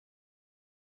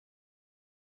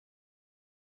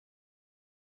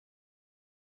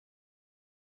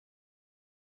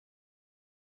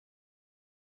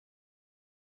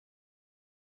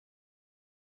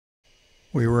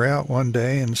We were out one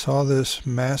day and saw this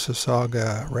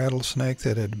Massasauga rattlesnake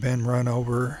that had been run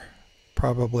over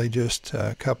probably just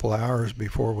a couple hours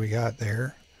before we got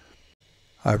there.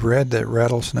 I've read that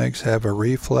rattlesnakes have a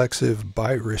reflexive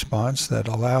bite response that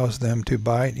allows them to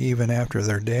bite even after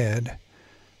they're dead,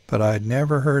 but I'd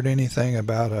never heard anything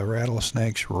about a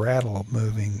rattlesnake's rattle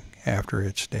moving after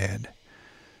it's dead.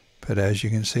 But as you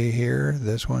can see here,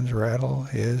 this one's rattle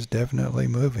is definitely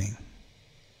moving.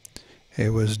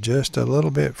 It was just a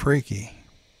little bit freaky.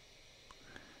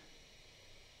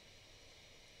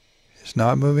 It's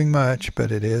not moving much,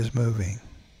 but it is moving.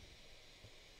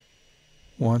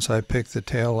 Once I picked the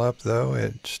tail up though,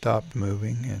 it stopped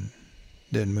moving and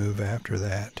didn't move after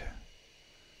that.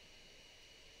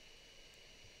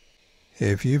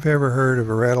 If you've ever heard of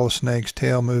a rattlesnake's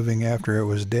tail moving after it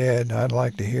was dead, I'd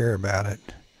like to hear about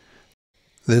it.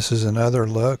 This is another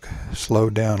look,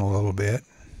 slowed down a little bit.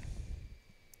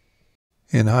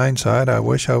 In hindsight, I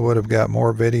wish I would have got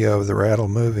more video of the rattle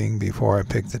moving before I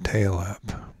picked the tail up.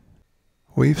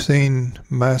 We've seen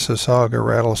Massasauga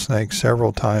rattlesnakes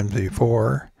several times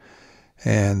before,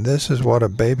 and this is what a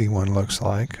baby one looks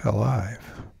like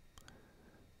alive.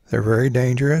 They're very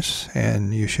dangerous,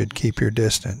 and you should keep your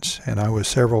distance. And I was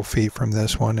several feet from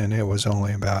this one, and it was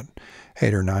only about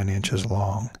 8 or 9 inches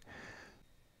long.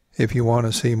 If you want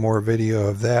to see more video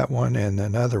of that one and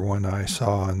another one I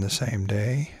saw on the same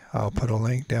day, I'll put a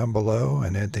link down below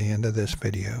and at the end of this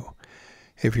video.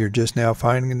 If you're just now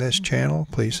finding this channel,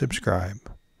 please subscribe.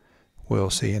 We'll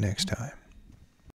see you next time.